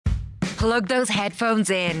Plug those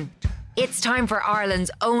headphones in. It's time for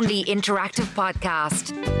Ireland's only interactive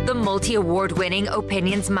podcast, the multi-award winning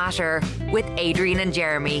Opinions Matter with Adrian and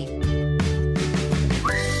Jeremy.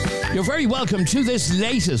 You're very welcome to this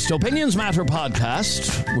latest Opinions Matter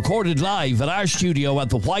podcast, recorded live at our studio at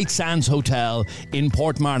the White Sands Hotel in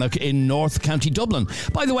Portmarnock in North County Dublin.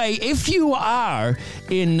 By the way, if you are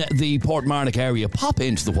in the Portmarnock area, pop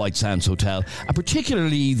into the White Sands Hotel, and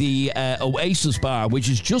particularly the Oasis Bar, which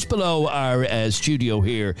is just below our studio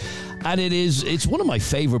here. And it's one of my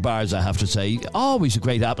favourite bars, I have to say. Always a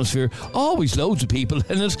great atmosphere, always loads of people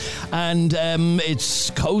in it, and it's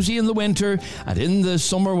cosy in the winter, and in the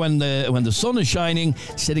summer when the sun is shining,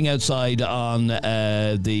 sitting outside on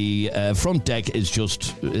the front deck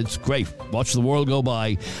it's great. Watch the world go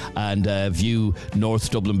by and view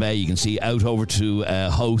North Dublin Bay. You can see out over to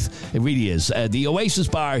Howth. It really is. The Oasis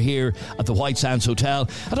Bar here at the White Sands Hotel.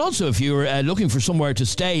 And also, if you're looking for somewhere to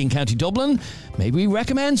stay in County Dublin, maybe we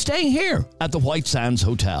recommend staying here at the White Sands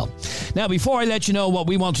Hotel. Now, before I let you know what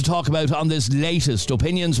we want to talk about on this latest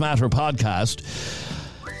Opinions Matter podcast,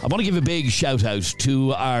 I want to give a big shout out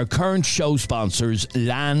to our current show sponsors,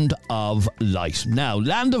 Land of Light. Now,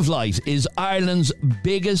 Land of Light is Ireland's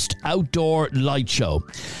biggest outdoor light show.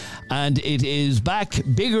 And it is back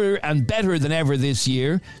bigger and better than ever this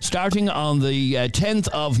year, starting on the 10th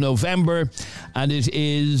of November. And it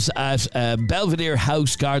is at Belvedere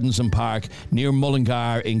House Gardens and Park near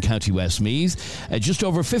Mullingar in County Westmeath. Just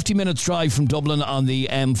over 50 minutes drive from Dublin on the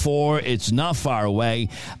M4. It's not far away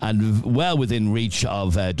and well within reach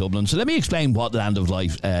of Dublin. So let me explain what Land of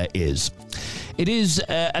Light is. It is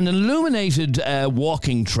an illuminated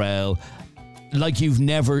walking trail like you've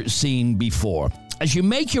never seen before. As you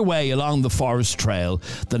make your way along the forest trail,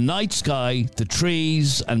 the night sky, the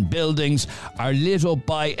trees and buildings are lit up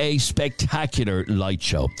by a spectacular light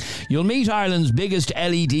show. You'll meet Ireland's biggest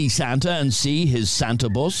LED Santa and see his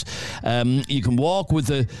Santa bus. You can walk with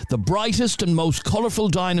the brightest and most colourful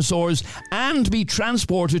dinosaurs and be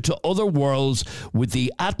transported to other worlds with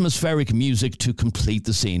the atmospheric music to complete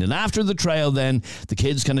the scene. And after the trail then, the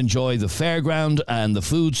kids can enjoy the fairground and the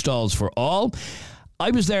food stalls for all. I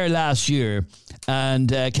was there last year, and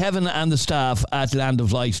Kevin and the staff at Land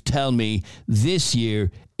of Light tell me this year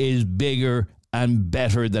is bigger and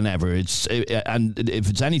better than ever. And if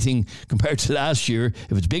it's anything compared to last year,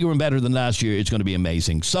 if it's bigger and better than last year, it's going to be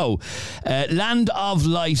amazing. So, Land of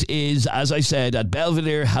Light is, as I said, at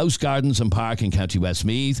Belvedere House Gardens and Park in County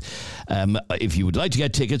Westmeath. If you would like to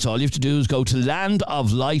get tickets, all you have to do is go to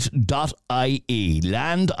landoflight.ie.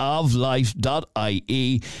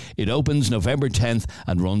 Landoflight.ie. It opens November 10th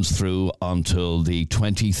and runs through until the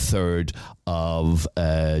 23rd of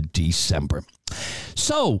December.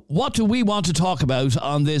 So, what do we want to talk about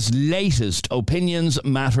on this latest Opinions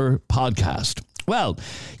Matter podcast? Well,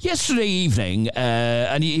 yesterday evening,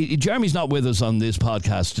 and Jeremy's not with us on this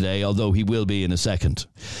podcast today, although he will be in a second.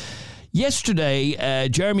 Yesterday,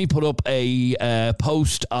 Jeremy put up a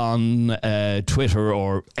post on Twitter,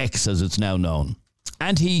 or X as it's now known,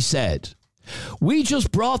 and he said, "We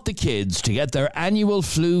just brought the kids to get their annual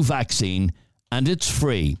flu vaccine, and it's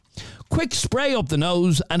free. Quick spray up the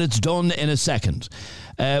nose and it's done in a second.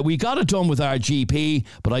 We got it done with our GP,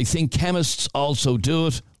 but I think chemists also do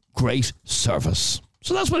it. Great service."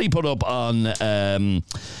 So that's what he put up on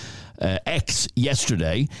X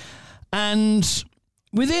yesterday. And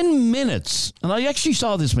within minutes, and I actually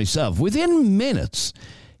saw this myself, within minutes,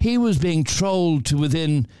 he was being trolled to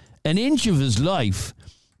within an inch of his life,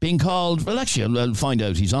 being called, well, actually, I'll find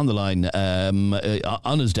out. He's on the line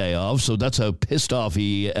on his day off, so that's how pissed off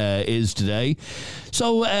he is today.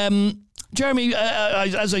 So, Jeremy,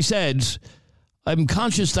 as I said, I'm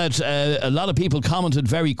conscious that a lot of people commented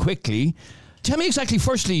very quickly. Tell me exactly,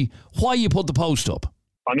 firstly, why you put the post up.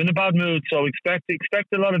 I'm in a bad mood, so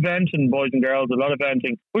expect a lot of venting, boys and girls, a lot of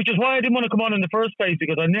venting, which is why I didn't want to come on in the first place,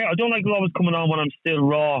 because I don't like always coming on when I'm still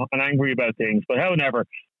raw and angry about things. But however,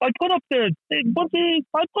 I put up the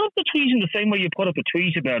tweet in the same way you put up a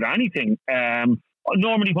tweet about anything.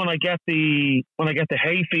 Normally, when I get the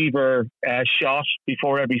hay fever shot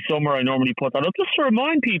before every summer, I normally put that up just to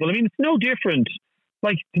remind people. I mean, it's no different.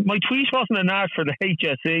 Like, my tweet wasn't an ad for the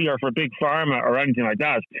HSE or for Big Pharma or anything like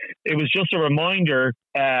that. It was just a reminder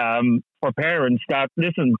for parents that,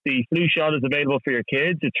 listen, the flu shot is available for your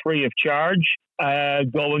kids. It's free of charge.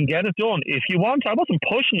 Go and get it done if you want. I wasn't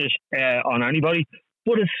pushing it on anybody.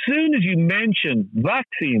 But as soon as you mention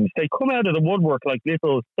vaccines, they come out of the woodwork they're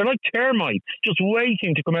like termites, just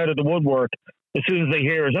waiting to come out of the woodwork as soon as they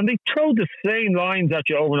hear us. And they throw the same lines at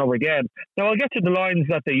you over and over again. Now, I'll get to the lines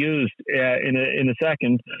that they used in a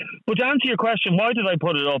second. But to answer your question, why did I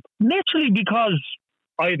put it up? Literally because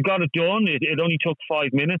I had got it done. It only took 5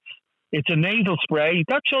 minutes. It's a nasal spray.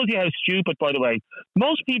 That shows you how stupid, by the way.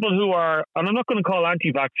 Most people who are, and I'm not going to call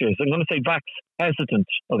anti-vaxxers, I'm going to say vax hesitant,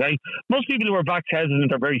 okay? Most people who are vax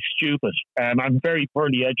hesitant are very stupid and very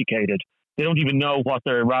poorly educated. They don't even know what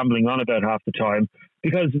they're rambling on about half the time.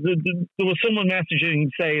 Because there was someone messaging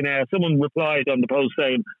saying, someone replied on the post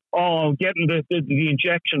saying, oh, getting the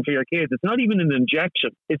injection for your kids. It's not even an injection.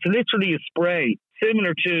 It's literally a spray.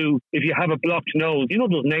 Similar to if you have a blocked nose, you know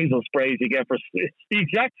those nasal sprays you get it's the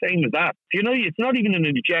exact same as that. You know, it's not even an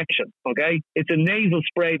injection, okay? It's a nasal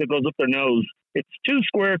spray that goes up their nose. It's 2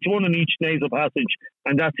 squirts, 1 in each nasal passage,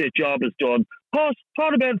 and that's it. Job is done. Thought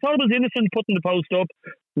it was innocent, putting the post up,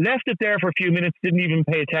 left it there for a few minutes, didn't even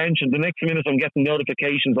pay attention. The next minute I'm getting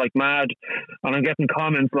notifications like mad, and I'm getting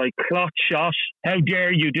comments like, clot shot, how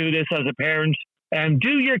dare you do this as a parent? And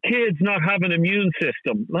do your kids not have an immune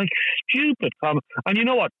system? Like, stupid comment. And you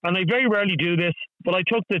know what? And I very rarely do this, but I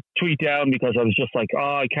took the tweet down because I was just like,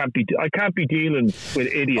 I can't be dealing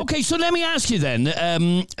with idiots. Okay, so let me ask you then,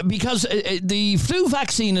 because the flu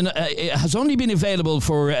vaccine has only been available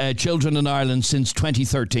for children in Ireland since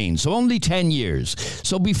 2013, so only 10 years.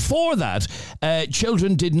 So before that,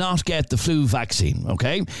 children did not get the flu vaccine,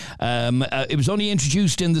 okay? It was only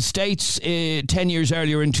introduced in the States 10 years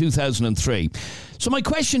earlier in 2003. So my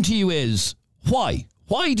question to you is, why?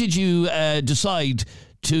 Why did you decide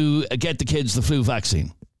to get the kids the flu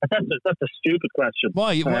vaccine? That's a stupid question.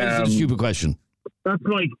 Why is it a stupid question?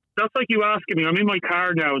 That's like you asking me, I'm in my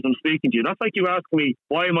car now as I'm speaking to you. That's like you asking me,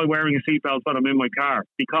 why am I wearing a seatbelt when I'm in my car?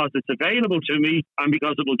 Because it's available to me and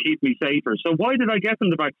because it will keep me safer. So why did I get them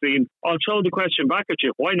the vaccine? I'll throw the question back at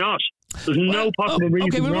you. Why not? There's no possible reason.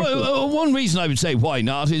 Okay, one reason I would say why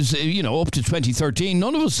not is, up to 2013,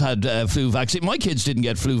 none of us had flu vaccine. My kids didn't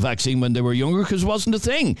get flu vaccine when they were younger because it wasn't a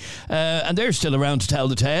thing. And they're still around to tell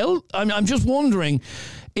the tale. I'm just wondering,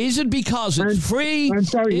 is it because it's free? I'm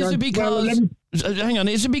sorry. Is it because... hang on,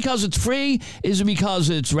 is it because it's free? Is it because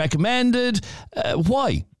it's recommended?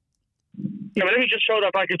 Why? Yeah, but let me just throw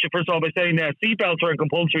that back at you first of all by saying seatbelts weren't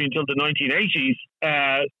compulsory until the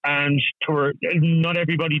 1980s, and not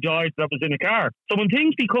everybody died that was in a car. So when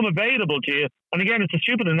things become available to you, and again, it's a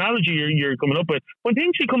stupid analogy you're coming up with, when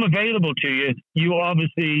things become available to you, you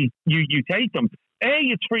obviously, you take them. A,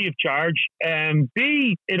 it's free of charge.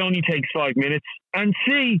 B, it only takes 5 minutes. And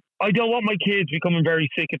C, I don't want my kids becoming very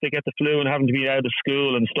sick if they get the flu and having to be out of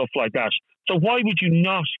school and stuff like that. So why would you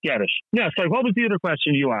not get it? Yeah, so what was the other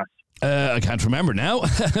question you asked? I can't remember now.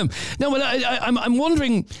 No, but I'm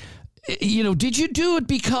wondering, did you do it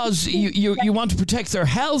because you want to protect their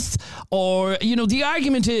health? Or, the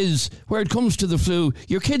argument is, where it comes to the flu,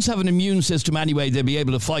 your kids have an immune system anyway, they'll be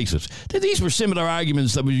able to fight it. These were similar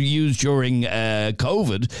arguments that were used during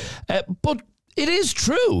COVID, but it is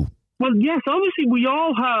true. Well, yes, obviously we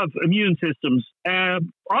all have immune systems. I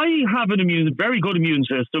have very good immune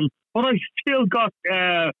system, but I still got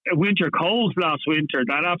a winter cold last winter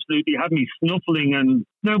that absolutely had me snuffling. And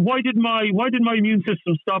now, why did my immune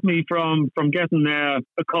system stop me from getting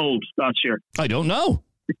a cold last year? I don't know.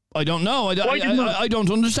 I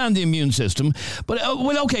don't understand the immune system. But,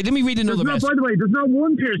 okay, let me read another message. By the way, there's not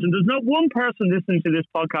one person listening to this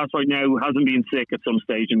podcast right now who hasn't been sick at some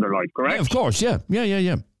stage in their life, correct? Yeah, of course, yeah.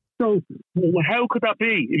 So how could that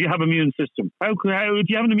be if you have an immune system? How if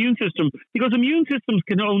you have an immune system? Because immune systems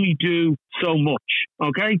can only do so much,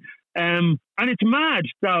 okay? And it's mad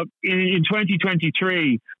that in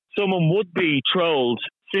 2023, someone would be trolled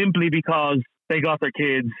simply because they got their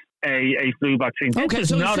kids a flu vaccine. Okay,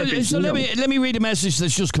 so let me read a message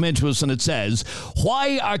that's just come into us, and it says,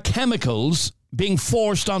 why are chemicals being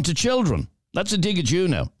forced onto children? That's a dig at you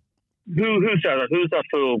now. Who said that? Who's that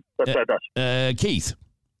fool that said that? Keith.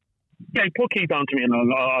 Yeah, put Keith on to me and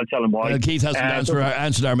I'll tell him why. Keith hasn't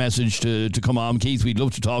answered our message to come on. Keith, we'd love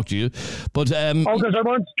to talk to you. But because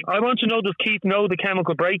I want to know, does Keith know the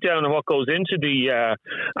chemical breakdown of what goes into the...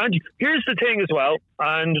 and here's the thing as well,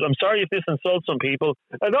 and I'm sorry if this insults some people.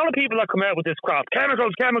 A lot of people that come out with this crap,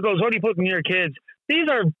 chemicals, what are you putting in your kids? These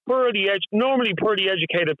are normally pretty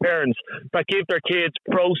educated parents that give their kids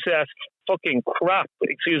processed fucking crap,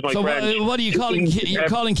 excuse my French. So what are you calling? You're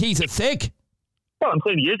calling Keith a thick? Well, I'm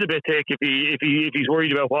saying he is a bit thick if he's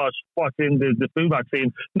worried about what's in the flu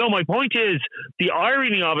vaccine. No, my point is, the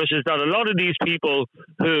irony of it is that a lot of these people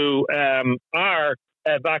who are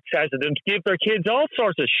vax hesitant give their kids all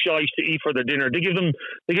sorts of shite to eat for their dinner. They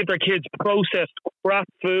give their kids processed crap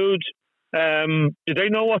food. Do they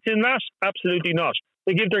know what's in that? Absolutely not.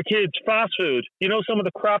 They give their kids fast food. You know, some of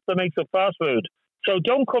the crap that makes up fast food. So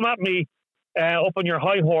don't come at me up on your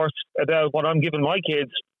high horse about what I'm giving my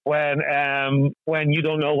kids. when you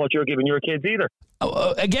don't know what you're giving your kids either.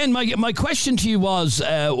 Again, my question to you was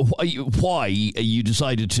why you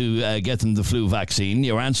decided to get them the flu vaccine.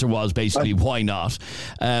 Your answer was basically why not.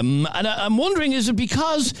 And I'm wondering, is it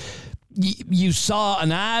because you saw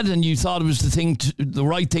an ad and you thought it was the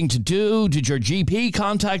right thing to do? Did your GP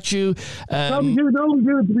contact you? No,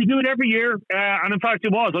 we do it every year. And in fact,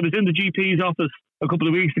 it was. I was in the GP's office a couple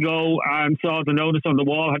of weeks ago and saw the notice on the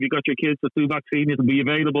wall, have you got your kids the flu vaccine? It'll be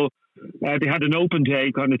available. They had an open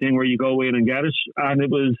day kind of thing where you go in and get it. And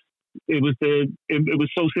it was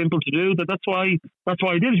so simple to do that's why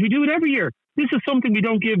I did it. We do it every year. This is something we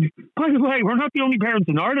don't give. By the way, we're not the only parents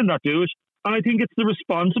in Ireland that do it. And I think it's the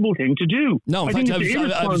responsible thing to do. No, in fact, I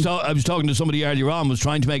was talking to somebody earlier on, was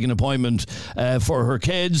trying to make an appointment for her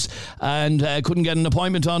kids and couldn't get an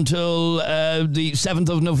appointment until the 7th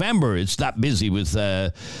of November. It's that busy with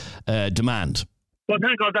demand. Well,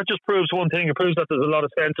 thank God, that just proves one thing. It proves that there's a lot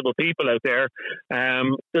of sensible people out there.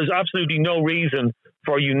 There's absolutely no reason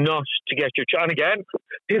for you not to get your child. And again,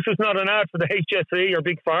 this is not an ad for the HSE or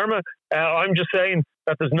Big Pharma. I'm just saying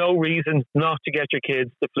that there's no reason not to get your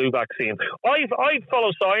kids the flu vaccine. I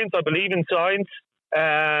follow science. I believe in science.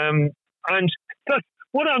 And I'm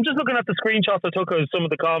just looking at the screenshots I took of some of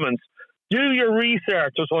the comments. Do your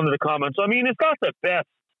research was one of the comments. I mean, it's not the best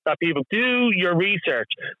that people do your research.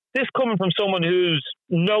 This coming from someone who's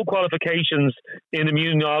no qualifications in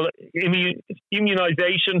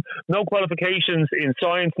immunization, no qualifications in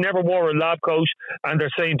science, never wore a lab coat, and they're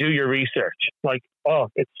saying do your research. Like,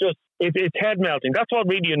 it's head melting. That's what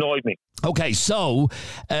really annoyed me. Okay, so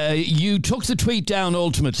you took the tweet down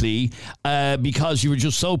ultimately because you were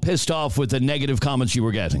just so pissed off with the negative comments you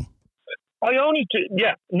were getting. Normally,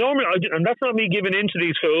 and that's not me giving in to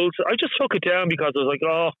these fools. I just took it down because I was like,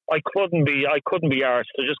 I couldn't be arsed.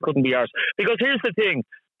 I just couldn't be arsed. Because here's the thing,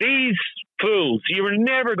 these fools, you were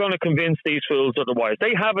never going to convince these fools otherwise.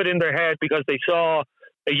 They have it in their head because they saw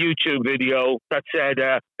a YouTube video that said,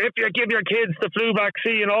 if you give your kids the flu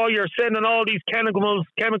vaccine, you're sending all these chemicals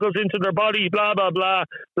into their body, blah, blah, blah,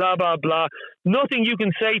 blah, blah, blah. Nothing you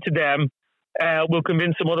can say to them will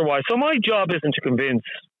convince them otherwise. So my job isn't to convince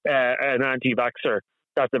an anti-vaxxer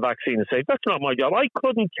that the vaccine is safe. That's not my job. I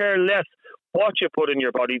couldn't care less what you put in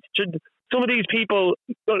your body. Some of these people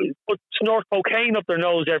snort cocaine up their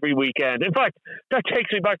nose every weekend. In fact, that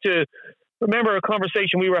takes me back to, remember a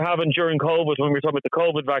conversation we were having during COVID when we were talking about the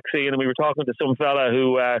COVID vaccine, and we were talking to some fella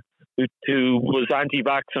who was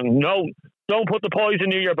anti-vax and no, don't put the poison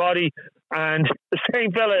near your body. And the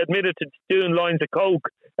same fella admitted to doing lines of coke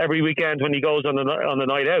every weekend when he goes on a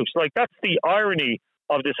night out. Like, that's the irony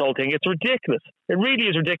of this whole thing. It's ridiculous. It really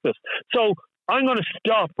is ridiculous. So I'm going to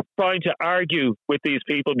stop trying to argue with these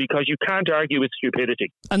people because you can't argue with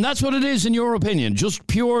stupidity. And that's what it is, in your opinion, just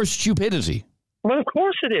pure stupidity. Well, of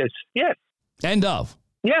course it is. Yes. End of.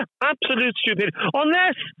 Yeah, absolute stupidity.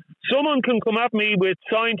 Unless someone can come at me with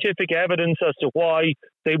scientific evidence as to why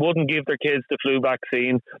they wouldn't give their kids the flu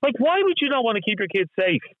vaccine. Like, why would you not want to keep your kids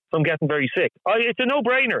safe from getting very sick? It's a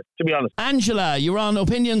no-brainer, to be honest. Angela, you're on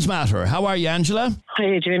Opinions Matter. How are you, Angela? Hi,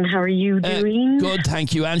 Adrian. How are you doing? Good,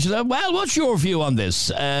 thank you, Angela. Well, what's your view on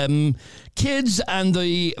this? Kids and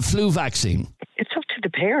the flu vaccine. It's up to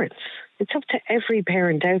the parents. It's up to every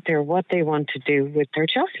parent out there what they want to do with their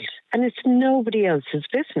child. And it's nobody else's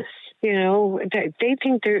business. You know, they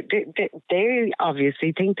think they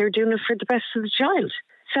obviously think they're doing it for the best of the child.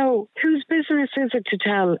 So whose business is it to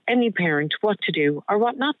tell any parent what to do or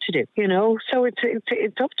what not to do? You know, so it's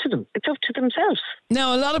up to them. It's up to themselves.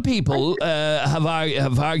 Now, a lot of people have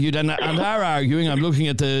argued and are arguing. I'm looking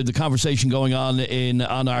at the conversation going on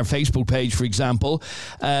on our Facebook page, for example,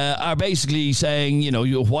 are basically saying, you know,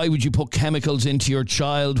 why would you put chemicals into your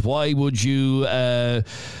child? Why would you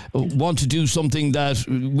want to do something that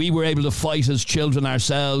we were able to fight as children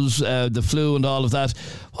ourselves, the flu and all of that?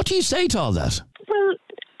 What do you say to all that? Well,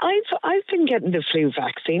 I've been getting the flu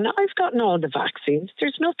vaccine. I've gotten all the vaccines.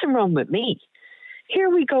 There's nothing wrong with me. Here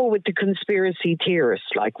we go with the conspiracy theorists,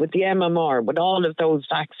 like with the MMR, with all of those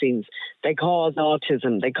vaccines. They cause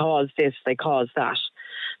autism, they cause this, they cause that.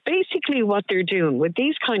 Basically what they're doing with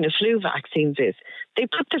these kind of flu vaccines is they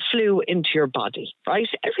put the flu into your body, right?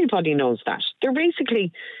 Everybody knows that. They're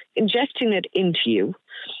basically injecting it into you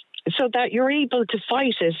so that you're able to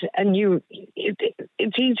fight it, and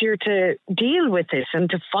it's easier to deal with this and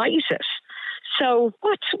to fight it. So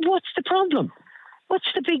what's the problem?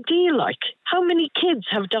 What's the big deal like? How many kids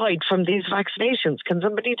have died from these vaccinations? Can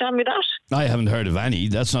somebody tell me that? I haven't heard of any.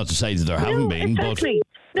 That's not to say that there haven't been. Exactly.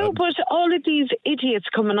 But, but all of these idiots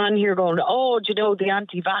coming on here going, do you know, the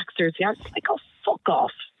anti-vaxxers? Like, fuck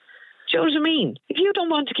off. Do you know what I mean? If you don't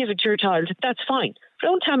want to give it to your child, that's fine.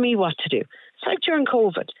 Don't tell me what to do. It's like during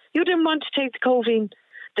COVID. You didn't want to take the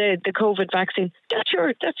COVID vaccine. That's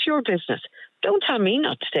your business. Don't tell me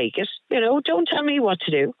not to take it. Don't tell me what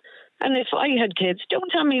to do. And if I had kids, don't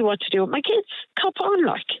tell me what to do with my kids. Cop on,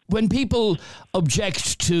 like. When people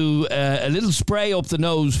object to a little spray up the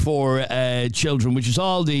nose for children, which is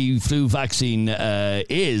all the flu vaccine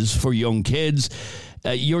is for young kids,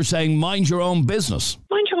 you're saying mind your own business.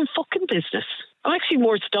 Mind your own fucking business. I'm actually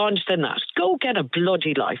more staunch than that. Go get a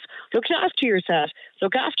bloody life. Look after yourself.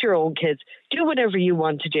 Look after your own kids. Do whatever you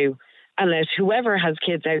want to do. And let whoever has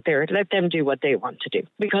kids out there, let them do what they want to do.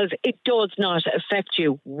 Because it does not affect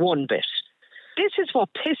you one bit. This is what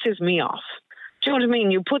pisses me off. Do you know what I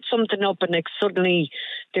mean? You put something up and suddenly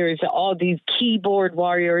there's all these keyboard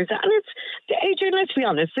warriors. And Adrian, let's be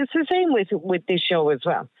honest, it's the same with this show as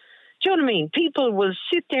well. Do you know what I mean? People will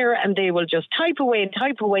sit there and they will just type away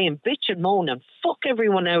and bitch and moan and fuck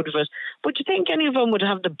everyone out of it. But you think any of them would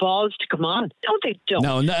have the balls to come on? No, they don't.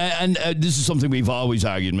 No, and this is something we've always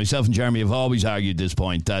argued. Myself and Jeremy have always argued this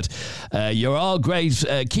point, that you're all great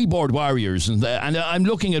keyboard warriors. And I'm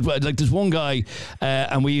looking at, like, there's one guy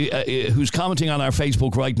and who's commenting on our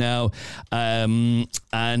Facebook right now,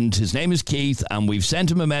 and his name is Keith, and we've sent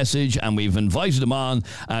him a message and we've invited him on,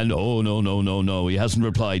 and no, he hasn't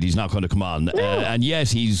replied. He's not going to come on. No. And yet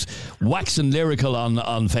he's waxing lyrical on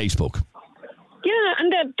Facebook. Yeah,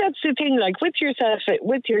 and that's the thing, like with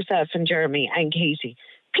yourself and Jeremy and Katie,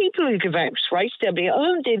 people who give out, right? They'll be,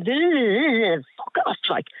 fuck off,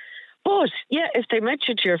 like. But yeah, if they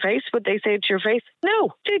mention it to your face, would they say it to your face?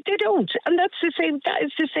 No, they don't. And that's the same. That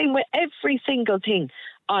is the same with every single thing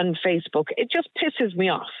on Facebook. It just pisses me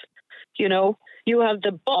off. You have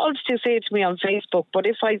the balls to say it to me on Facebook, but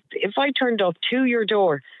if I turned up to your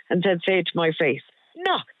door and said, say it to my face,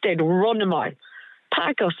 no, they'd run a mile.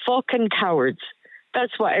 Pack of fucking cowards.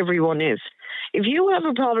 That's what everyone is. If you have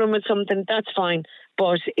a problem with something, that's fine.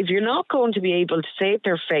 But if you're not going to be able to say it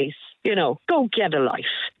to their face, go get a life.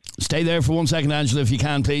 Stay there for 1 second, Angela, if you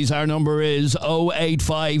can, please. Our number is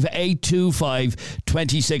 085 825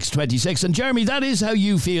 2626. And Jeremy, that is how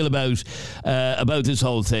you feel about this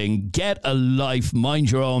whole thing. Get a life, mind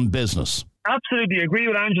your own business. Absolutely, agree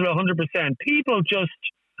with Angela 100%. People just,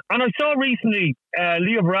 and I saw recently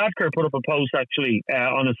Leo Varadkar put up a post actually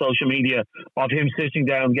on his social media of him sitting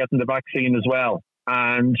down getting the vaccine as well.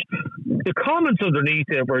 And the comments underneath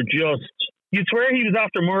it were just, you'd swear he was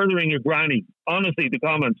after murdering a granny. Honestly, the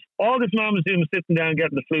comments. All this man was doing was sitting down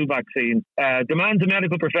getting the flu vaccine. The man's a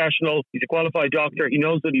medical professional. He's a qualified doctor. He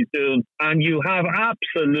knows what he's doing. And you have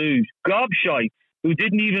absolute gobshites who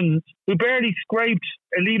barely scraped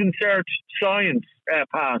a leaving cert science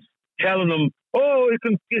pass, telling them,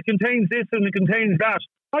 it contains this and it contains that.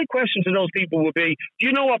 My question to those people would be, do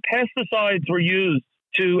you know what pesticides were used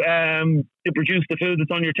to produce the food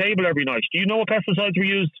that's on your table every night? Do you know what pesticides were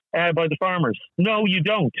used by the farmers? No, you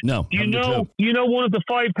don't. No. Do you know one of the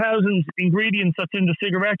 5,000 ingredients that's in the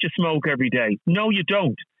cigarette you smoke every day? No, you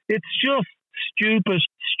don't. It's just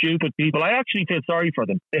stupid people. I actually feel sorry for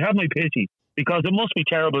them. They have my pity. Because it must be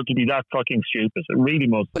terrible to be that fucking stupid. It really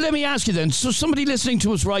must. But let me ask you then, so somebody listening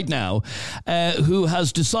to us right now who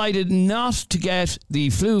has decided not to get the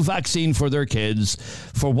flu vaccine for their kids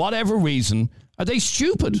for whatever reason, are they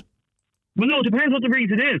stupid? Well, no, it depends what the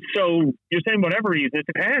reason is. So you're saying whatever reason, it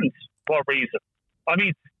depends what reason. I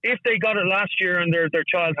mean, if they got it last year and their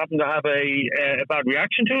child happened to have a bad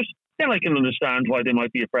reaction to it, then I can understand why they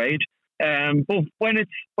might be afraid. But when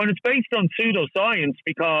it's based on pseudoscience,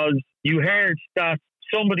 because you heard that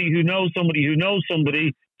somebody who knows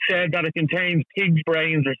somebody said that it contains pig's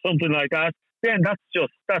brains or something like that, then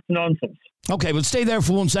that's nonsense. Okay, well, stay there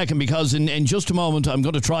for 1 second, because in just a moment I'm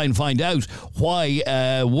going to try and find out why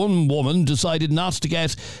one woman decided not to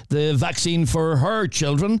get the vaccine for her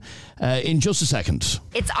children in just a second.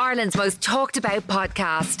 It's Ireland's most talked about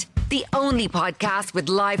podcast. The only podcast with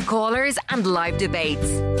live callers and live debates.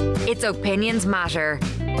 It's Opinions Matter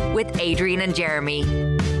with Adrian and Jeremy.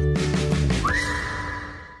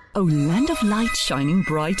 Oh, Land of Light, shining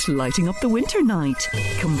bright, lighting up the winter night.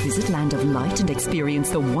 Come visit Land of Light and experience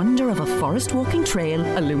the wonder of a forest walking trail,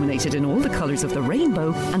 illuminated in all the colours of the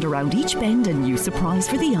rainbow, and around each bend a new surprise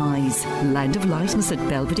for the eyes. Land of Light is at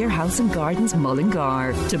Belvedere House and Gardens,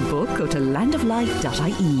 Mullingar. To book, go to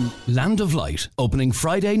landoflight.ie. Land of Light, opening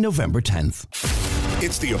Friday, November 10th.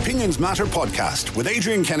 It's the Opinions Matter podcast with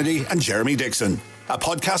Adrian Kennedy and Jeremy Dixon. A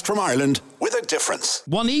podcast from Ireland with a the difference.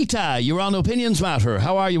 Juanita, you're on Opinions Matter.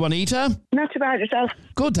 How are you, Juanita? Not too bad yourself.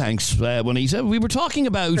 Good, thanks, Juanita. We were talking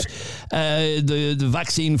about the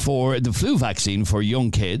vaccine the flu vaccine for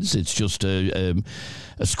young kids. It's just a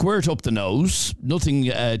squirt up the nose,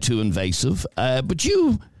 nothing too invasive. But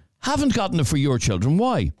you haven't gotten it for your children.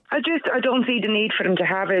 Why? I don't see the need for them to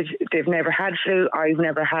have it. They've never had flu. I've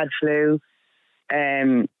never had flu.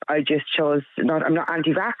 I just chose not. I'm not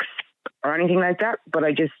anti-vax or anything like that, but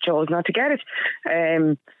I just chose not to get it.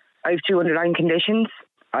 I have 2 underlying conditions.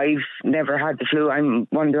 I've never had the flu. I'm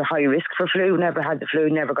one of high risk for flu. Never had the flu.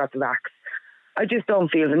 Never got the vax. I just don't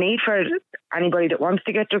feel the need for it. Anybody that wants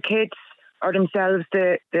to get their kids or themselves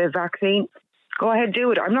the vaccine, go ahead,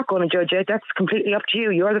 do it. I'm not going to judge it. That's completely up to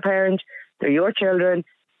you. You're the parent. They're your children.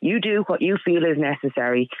 You do what you feel is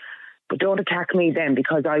necessary. But don't attack me then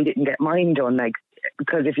because I didn't get mine done.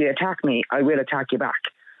 Because if you attack me, I will attack you back.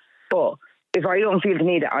 But if I don't feel the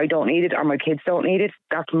need it, I don't need it, or my kids don't need it,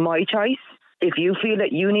 that's my choice. If you feel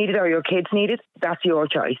that you need it or your kids need it, that's your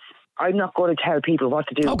choice. I'm not going to tell people what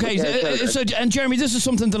to do. Okay, and Jeremy, this is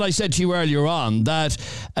something that I said to you earlier on, that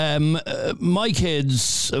my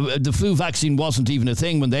kids, the flu vaccine wasn't even a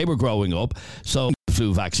thing when they were growing up. So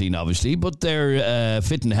flu vaccine, obviously, but they're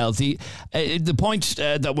fit and healthy. The point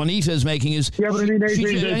that Juanita is making is,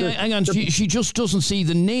 she just doesn't see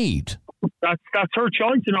the need. That's her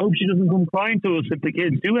choice, and I hope she doesn't come crying to us if the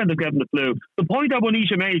kids do end up getting the flu. The point that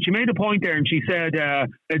Juanita made, she made a point there, and she said,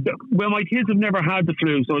 well, my kids have never had the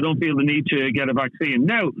flu, so I don't feel the need to get a vaccine.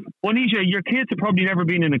 Now, Juanita, your kids have probably never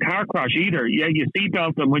been in a car crash either. Yeah, you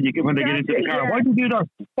seatbelt them when they get into the car. Yeah. Why do you do that?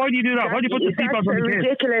 Why do you do that? Why do you put the seatbelt on the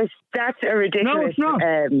kids? That's a ridiculous. No, it's not.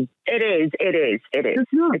 It is.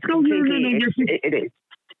 It's not. It's completely. It is.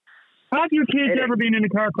 Have your kids ever been in a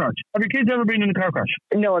car crash? Have your kids ever been in a car crash?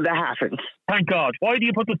 No, they haven't. Thank God. Why do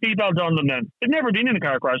you put the seatbelt on them then? They've never been in a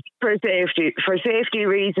car crash. For safety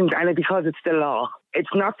reasons, and because it's the law. It's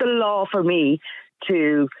not the law for me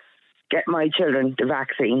to get my children the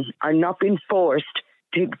vaccine. I'm not being forced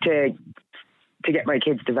to get my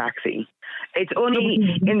kids the vaccine. It's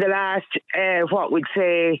only in the last, what would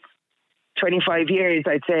say, 25 years,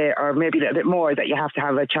 I'd say, or maybe a little bit more, that you have to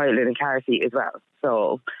have a child in a car seat as well.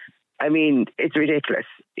 So, I mean, it's ridiculous.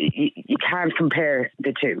 You can't compare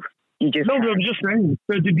the two. You just I'm just saying.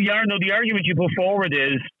 The argument you put forward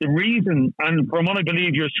is the reason, and from what I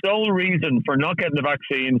believe, your sole reason for not getting the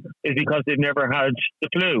vaccine is because they've never had the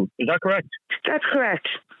flu. Is that correct? That's correct.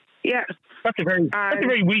 Yeah. That's a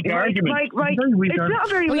very weak argument. Right. It's not a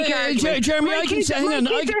very weak argument. Jeremy, my kids are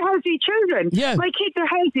healthy children. Yeah. My kids are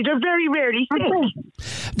healthy. They're very rarely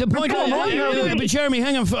sick. The point, but Jeremy,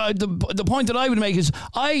 hang on. The point that I would make is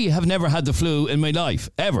I have never had the flu in my life,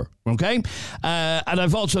 ever. Okay? And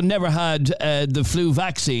I've also never had the flu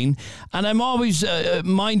vaccine. And I'm always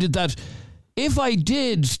minded that if I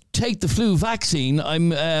did take the flu vaccine,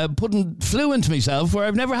 I'm putting flu into myself where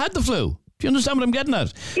I've never had the flu. Do you understand what I'm getting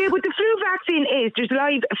at? Yeah, but the flu vaccine is there's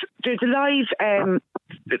a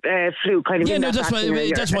live flu kind of. Yeah, no,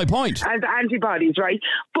 that's my point. And antibodies, right?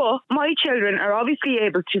 But my children are obviously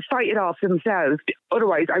able to fight it off themselves.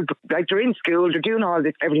 Otherwise, they're in school, they're doing all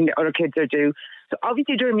this, everything that other kids are doing. So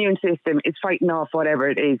obviously their immune system is fighting off whatever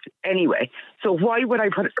it is anyway. So why would I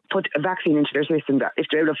put a vaccine into their system if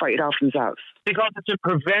they're able to fight it off themselves? Because it's a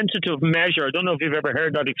preventative measure. I don't know if you've ever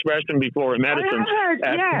heard that expression before in medicine. I have heard,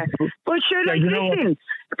 yeah. But sure, listen,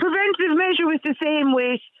 preventative measure was the same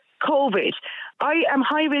with COVID. I am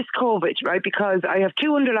high risk COVID, right, because I have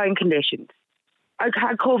 2 underlying conditions. I've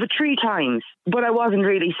had COVID 3 times, but I wasn't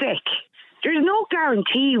really sick. There's no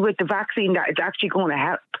guarantee with the vaccine that it's actually going to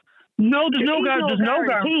help. No, there's no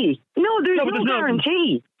guarantee. No, there's no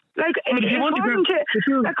guarantee. Like, according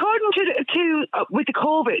to with the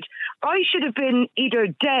COVID, I should have been either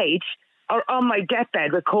dead or on my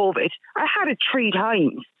deathbed with COVID. I had it 3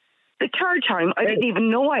 times. The 3rd time, I didn't even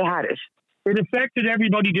know I had it. It affected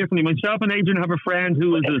everybody differently. Myself and Adrian have a friend who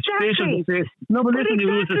was as fit as a fiddle. No, but listen, he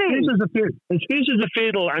was as fit as a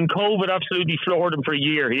fiddle, and COVID absolutely floored him for a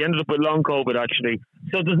year. He ended up with long COVID, actually.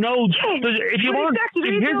 So there's no... if you want...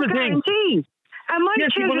 Here's the thing. And my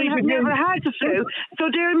children have never had the flu, so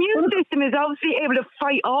their immune system is obviously able to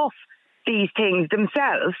fight off these things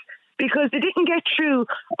themselves because they didn't get through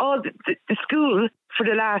all the school for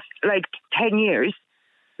the last, 10 years,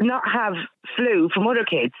 not have flu from other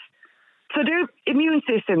kids. So their immune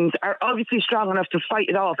systems are obviously strong enough to fight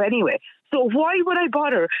it off anyway. So why would I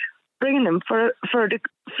bother bringing them for the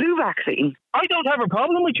flu vaccine? I don't have a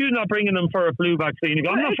problem with you not bringing them for a flu vaccine.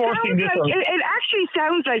 I'm not forcing this on. It actually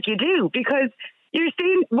sounds like you do because you're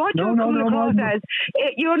saying what you're coming across as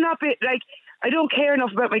you're not I don't care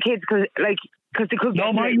enough about my kids because because they could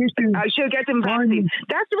No, my issue. I should get them vaccine.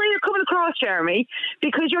 That's the way you're coming across, Jeremy,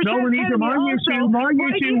 because you're No, Anita, my issue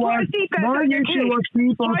was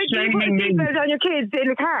people shaming me. Why do you put a seatbelt on your kids in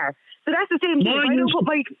the car? So that's the same thing. I don't put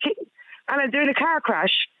my kid, and I'm doing a car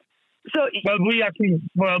crash. So we actually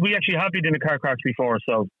have been in a car crash before,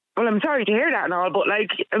 so. Well, I'm sorry to hear that and all, but I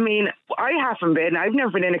haven't been. I've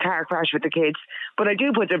never been in a car crash with the kids, but I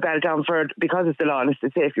do put their belt on because it's the law and it's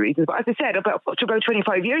the safety reasons. But as I said, up to about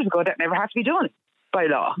 25 years ago, that never had to be done by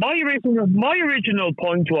law. My original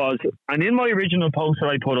point was, and in my original post that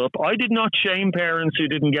I put up, I did not shame parents who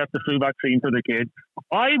didn't get the flu vaccine for their kids.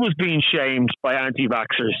 I was being shamed by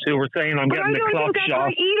anti-vaxxers who were saying I'm getting the clock shot.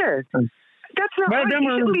 Right either. That's not right.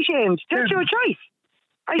 You shouldn't be shamed. That's your choice.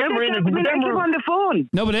 I said that the minute I came on the phone.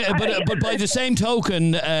 No, but by the same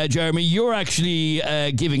token, Jeremy, you're actually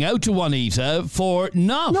giving out to Juanita for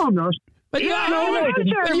not. No, I'm not. But you are.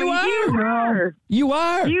 Jeremy, you are. You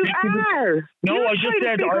are. You are. No, You're I just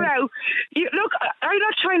said. Look, I'm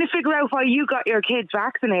not trying to figure out why you got your kids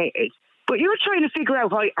vaccinated, but you're trying to figure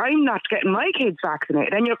out why I'm not getting my kids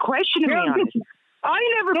vaccinated, and you're questioning me on it. I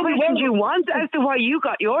never questioned you once as to why you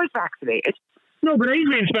got yours vaccinated. No, but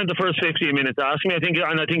Adrian spent the first 15 minutes asking me. I think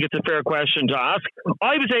it's a fair question to ask.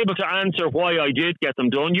 I was able to answer why I did get them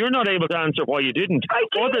done. You're not able to answer why you didn't.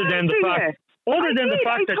 Other than the fact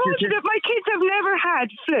that I told you that my kids have never had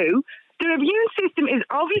flu. Their immune system is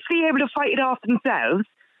obviously able to fight it off themselves.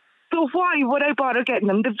 So why would I bother getting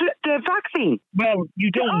them the vaccine? Well, you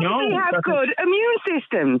don't know. They have good immune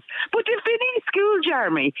systems. But they've been in school,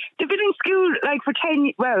 Jeremy. They've been in school like for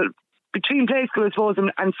 10 between play school, I suppose,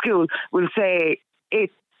 and school, we'll say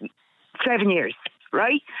 7 years,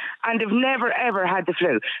 right? And they've never, ever had the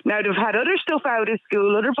flu. Now, they've had other stuff out of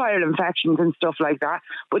school, other viral infections and stuff like that,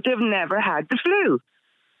 but they've never had the flu.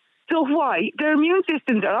 So why? Their immune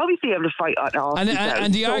systems are obviously able to fight it off.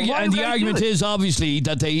 And the argument is obviously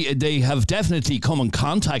that they have definitely come in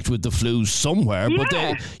contact with the flu somewhere, but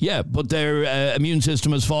their immune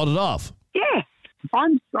system has fought it off. Yeah.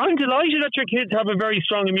 I'm delighted that your kids have a very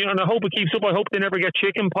strong immune, and I hope it keeps up. I hope they never get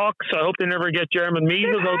chicken pox. I hope they never get German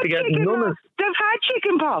measles. I hope they get none of. They've had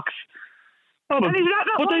chicken pox. Oh, and is that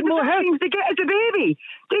not one of the vaccines they get as a baby?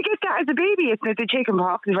 They get that as a baby, isn't it? The chicken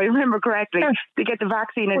pox, if I remember correctly. Yes. They get the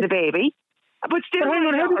vaccine as a baby. But still,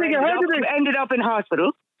 ended up in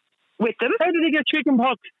hospital with them. How do they get chicken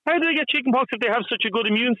pox? How do they get chicken pox if they have such a good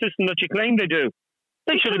immune system that you claim they do?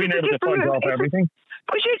 They should have been able to fight off everything.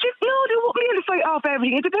 But they won't be able to fight off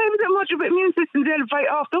everything. It depends how much of an immune system they'll fight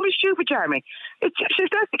off. Don't be stupid, Jeremy. If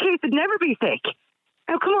that's the case, they'd never be sick.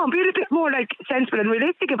 Now, come on, be a bit more sensible and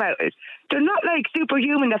realistic about it. They're not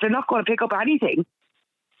superhuman that they're not going to pick up anything.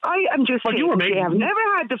 I am just saying they have never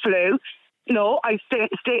had the flu. No, I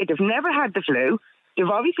stated they've never had the flu. They've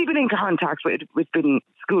obviously been in contact with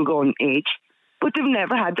school-going age, but they've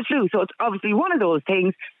never had the flu. So it's obviously one of those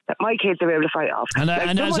things that my kids are able to fight off. And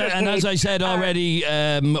as I said already,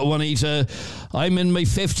 Juanita, I'm in my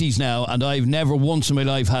 50s now, and I've never once in my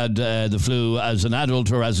life had the flu as an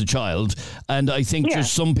adult or as a child. And I think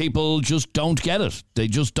just some people just don't get it. They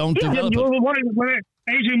just don't develop it.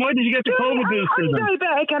 Adrian, why did you get the COVID booster? I'm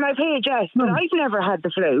diabetic and I've HS, but I've never had the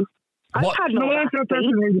flu. I've had no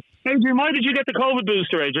vaccine. Adrian, why did you get the COVID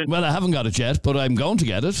booster, Adrian? Well, I haven't got it yet, but I'm going to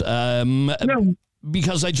get it.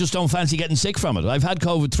 Because I just don't fancy getting sick from it. I've had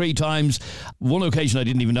COVID 3 times. One occasion I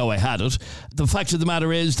didn't even know I had it. The fact of the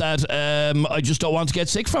matter is that I just don't want to get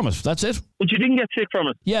sick from it. That's it. But you didn't get sick from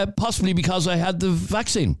it? Yeah, possibly because I had the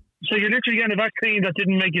vaccine. So you're literally getting a vaccine that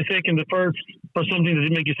didn't make you sick for something that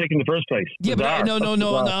didn't make you sick in the first place? Yeah, but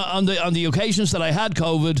no. On the occasions that I had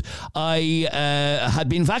COVID, I had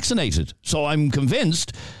been vaccinated. So I'm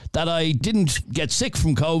convinced that I didn't get sick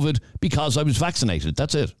from COVID because I was vaccinated.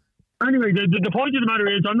 That's it. Anyway, the point of the matter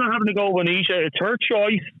is I'm not having to go with Anisha. It's her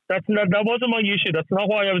choice. That wasn't my issue. That's not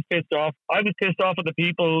why I was pissed off. I was pissed off at the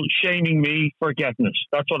people shaming me for getting it.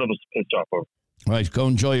 That's what I was pissed off over. Right, go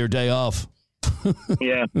enjoy your day off.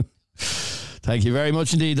 Yeah. Thank you very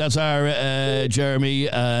much indeed. That's our Jeremy,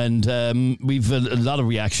 and we've a lot of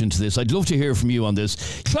reaction to this. I'd love to hear from you on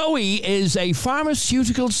this. Chloe is a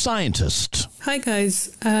pharmaceutical scientist. Hi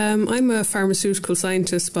guys, I'm a pharmaceutical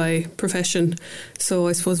scientist by profession, so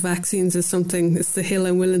I suppose vaccines is something, it's the hill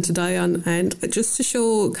I'm willing to die on, and just to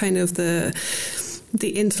show kind of the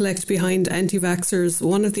intellect behind anti-vaxxers,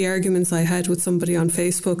 one of the arguments I had with somebody on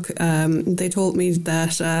Facebook, they told me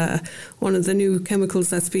that one of the new chemicals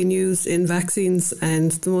that's being used in vaccines,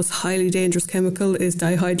 and the most highly dangerous chemical, is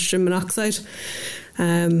dihydrogen monoxide.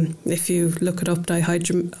 If you look it up,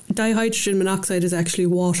 dihydrogen monoxide is actually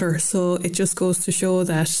water, so it just goes to show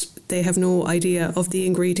that they have no idea of the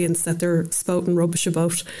ingredients that they're spouting rubbish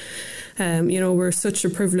about. We're such a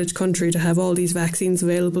privileged country to have all these vaccines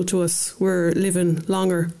available to us. We're living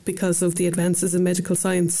longer because of the advances in medical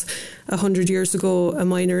science. 100 years ago, a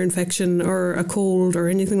minor infection or a cold or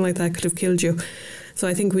anything like that could have killed you. So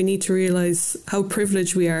I think we need to realise how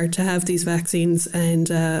privileged we are to have these vaccines. And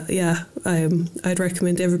I'd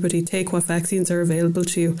recommend everybody take what vaccines are available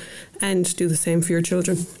to you and do the same for your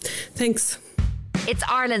children. Thanks. It's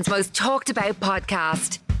Ireland's most talked about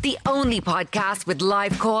podcast. The only podcast with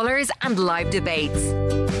live callers and live debates.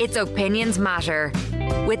 It's Opinions Matter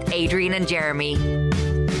with Adrian and Jeremy.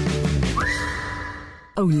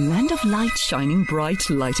 Oh, Land of Light shining bright,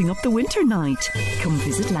 lighting up the winter night. Come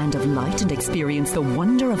visit Land of Light and experience the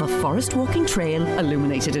wonder of a forest walking trail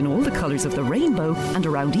illuminated in all the colours of the rainbow, and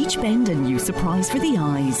around each bend a new surprise for the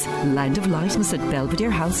eyes. Land of Light is at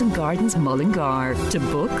Belvedere House and Gardens, Mullingar. To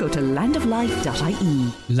book, go to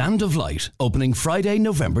landoflight.ie. Land of Light, opening Friday,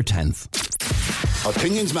 November 10th.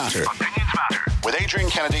 Opinions Matter. With Adrian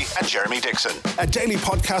Kennedy and Jeremy Dixon. A daily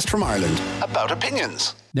podcast from Ireland about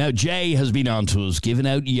opinions. Now, Jay has been on to us, giving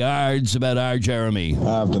out yards about our Jeremy.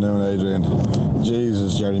 Afternoon, Adrian.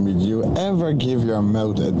 Jesus, Jeremy, do you ever give your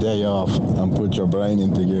mouth a day off and put your brain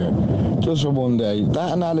into gear? Just for one day.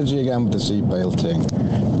 That analogy again with the seatbelt thing.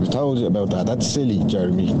 We've told you about that. That's silly,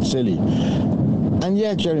 Jeremy. Silly. And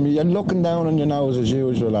yeah, Jeremy, you're looking down on your nose as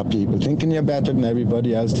usual at people, thinking you're better than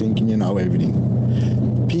everybody else, thinking you know everything.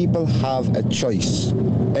 People have a choice.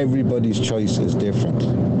 Everybody's choice is different.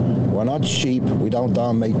 We're not sheep. We don't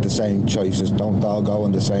all make the same choices, don't all go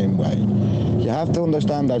in the same way. You have to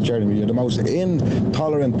understand that, Jeremy. You're the most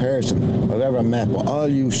intolerant person I've ever met, but all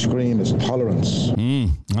you scream is tolerance.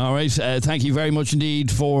 All right. Thank you very much indeed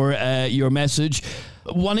for your message.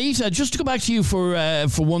 Juanita, just to go back to you for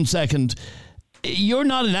 1 second. You're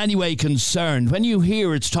not in any way concerned. When you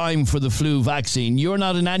hear it's time for the flu vaccine, you're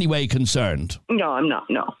not in any way concerned. No, I'm not.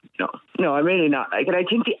 No, I'm really not. And I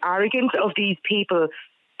think the arrogance of these people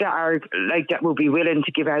that will be willing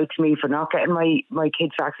to give out to me for not getting my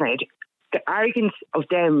kids vaccinated, the arrogance of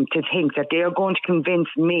them to think that they are going to convince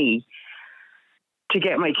me to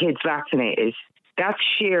get my kids vaccinated. That's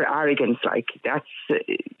sheer arrogance. That's,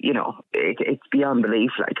 it's beyond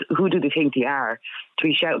belief. Who do they think they are to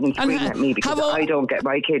be shouting and screaming at me because I don't get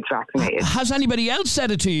my kids vaccinated? Has anybody else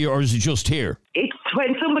said it to you, or is it just here? It's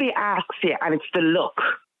when somebody asks you, and it's the look,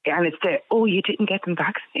 and it's you didn't get them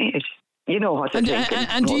vaccinated. You know what they're thinking.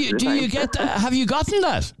 And do you get that? Have you gotten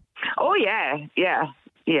that? Oh, yeah,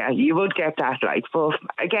 you would get that. But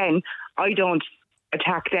again, I don't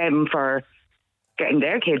attack them for getting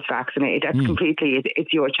their kids vaccinated. That's completely,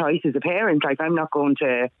 it's your choice as a parent. I'm not going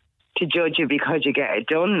to judge you because you get it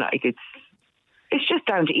done. It's just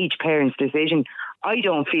down to each parent's decision. I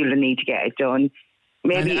don't feel the need to get it done.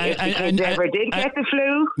 Maybe if the kids ever did get the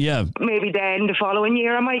flu, maybe then the following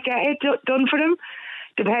year I might get it done for them,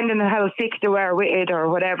 depending on how sick they were with it or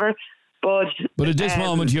whatever. But at this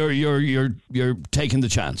moment, you're taking the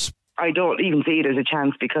chance. I don't even see it as a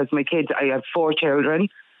chance because my kids, I have 4 children,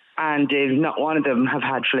 and not one of them have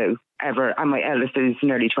had flu ever, and my eldest is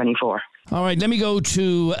nearly 24. All right, let me go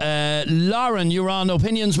to Lauren. You're on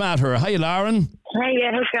Opinions Matter. Hi, Lauren. Hey,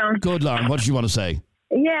 yeah, how's it going? Good, Lauren. What did you want to say?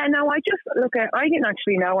 Yeah, no, I didn't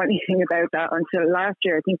actually know anything about that until last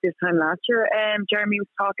year. I think this time last year, Jeremy was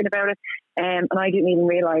talking about it, and I didn't even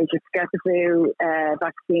realise it's get the flu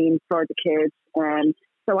vaccine for the kids.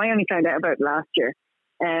 So I only found out about it last year.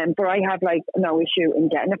 But I have no issue in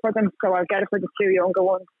getting it for them. So I'll get it for the 2 younger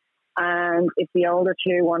ones. And if the older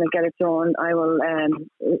 2 want to get it done, I will.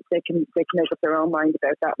 They can make up their own mind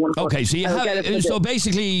about that one. Okay, so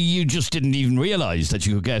basically, you just didn't even realise that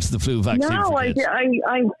you could get the flu vaccine. No, I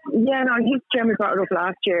think Jeremy brought it up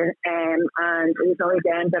last year, and it was only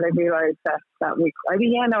then that I realised that week.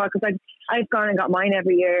 Because I've gone and got mine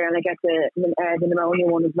every year, and I get the pneumonia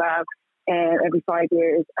one as well every 5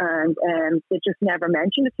 years, and they just never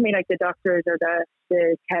mentioned it to me. Like the doctors or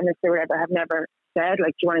the chemists or whatever have never said, do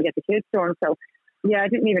you want to get the kids done? So, yeah, I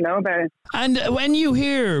didn't even know about it. And when you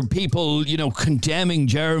hear people, condemning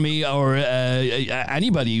Jeremy or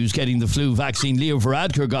anybody who's getting the flu vaccine, Leo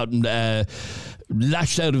Varadkar got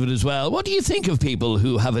lashed out of it as well. What do you think of people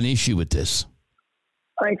who have an issue with this?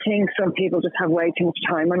 I think some people just have way too much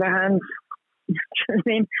time on their hands. Do you know what I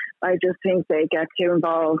mean? I just think they get too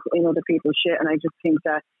involved in other people's shit, and I just think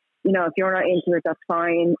that, if you're not into it, that's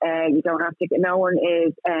fine. You don't have to get, no one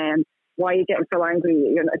is, why are you getting so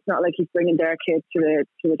angry? It's not like he's bringing their kids to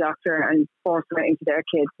the doctor and forcing it into their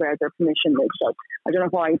kids where their permission is. So I don't know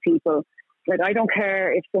why people, I don't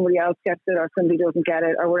care if somebody else gets it or somebody doesn't get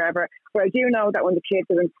it or whatever. But I do know that when the kids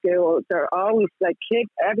are in school, they're always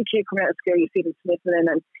every kid coming out of school, you see them sniffling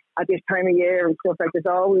and at this time of year and stuff. Like there's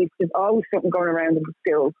always something going around in the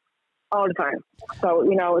school all the time. So,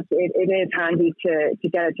 you know, it is handy to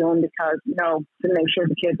get it done because, you know, to make sure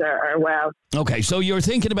the kids are well. Okay, so you're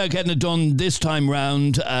thinking about getting it done this time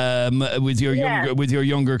round with your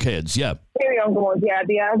younger kids, yeah? They're younger ones, yeah.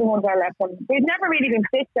 The other ones are left ones. They've never really been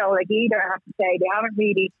fit though, like either, I have to say. They haven't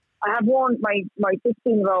really. I have one, my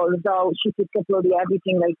 16-year-old, though she picks up bloody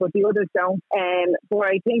everything, like, but the others don't. But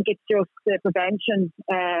I think it's just the prevention,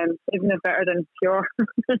 isn't it better than cure?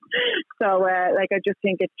 So, I just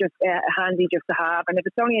think it's just handy just to have. And if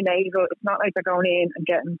it's only a nasal, it's not like they're going in and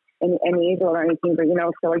getting a nasal or anything, but, you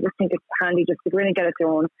know, so I just think it's handy just to go in and get it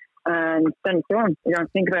done. And then it's done. You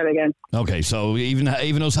don't think about it again. Okay, so even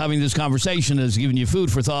us having this conversation has given you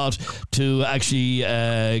food for thought to actually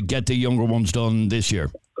get the younger ones done this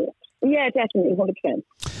year. Yeah, definitely, 100%.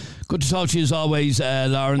 Good to talk to you as always,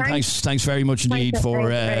 Lauren. Thanks very much indeed for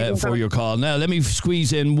your call. Now, let me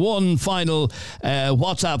squeeze in one final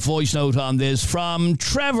WhatsApp voice note on this from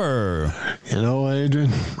Trevor. You know, Adrian,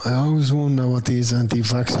 I always wonder what these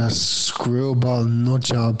anti-vaxxer screwball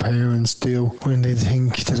nutjob parents do when they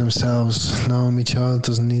think to themselves, no, my child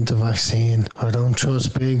doesn't need the vaccine. I don't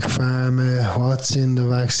trust Big Pharma. What's in the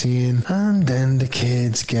vaccine? And then the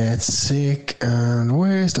kids get sick. And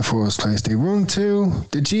where's the first place they run to?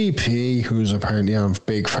 The GP, who's apparently on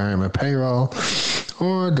Big Pharma payroll,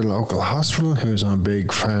 or the local hospital, who's on Big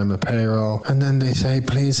Pharma payroll, and then they say,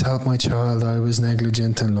 please help my child, I was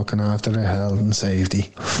negligent in looking after their health and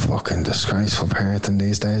safety. Fucking disgraceful parenting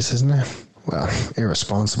these days, isn't it? Well,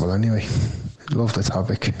 irresponsible anyway. Love the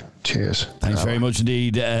topic. Cheers. Thanks very much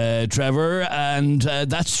indeed, Trevor. And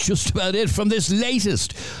that's just about it from this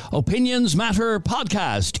latest Opinions Matter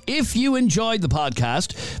podcast. If you enjoyed the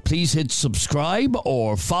podcast, please hit subscribe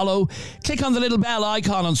or follow. Click on the little bell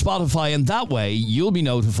icon on Spotify, and that way you'll be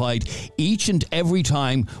notified each and every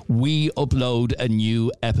time we upload a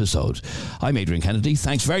new episode. I'm Adrian Kennedy.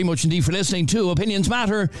 Thanks very much indeed for listening to Opinions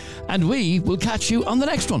Matter, and we will catch you on the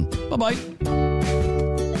next one. Bye-bye.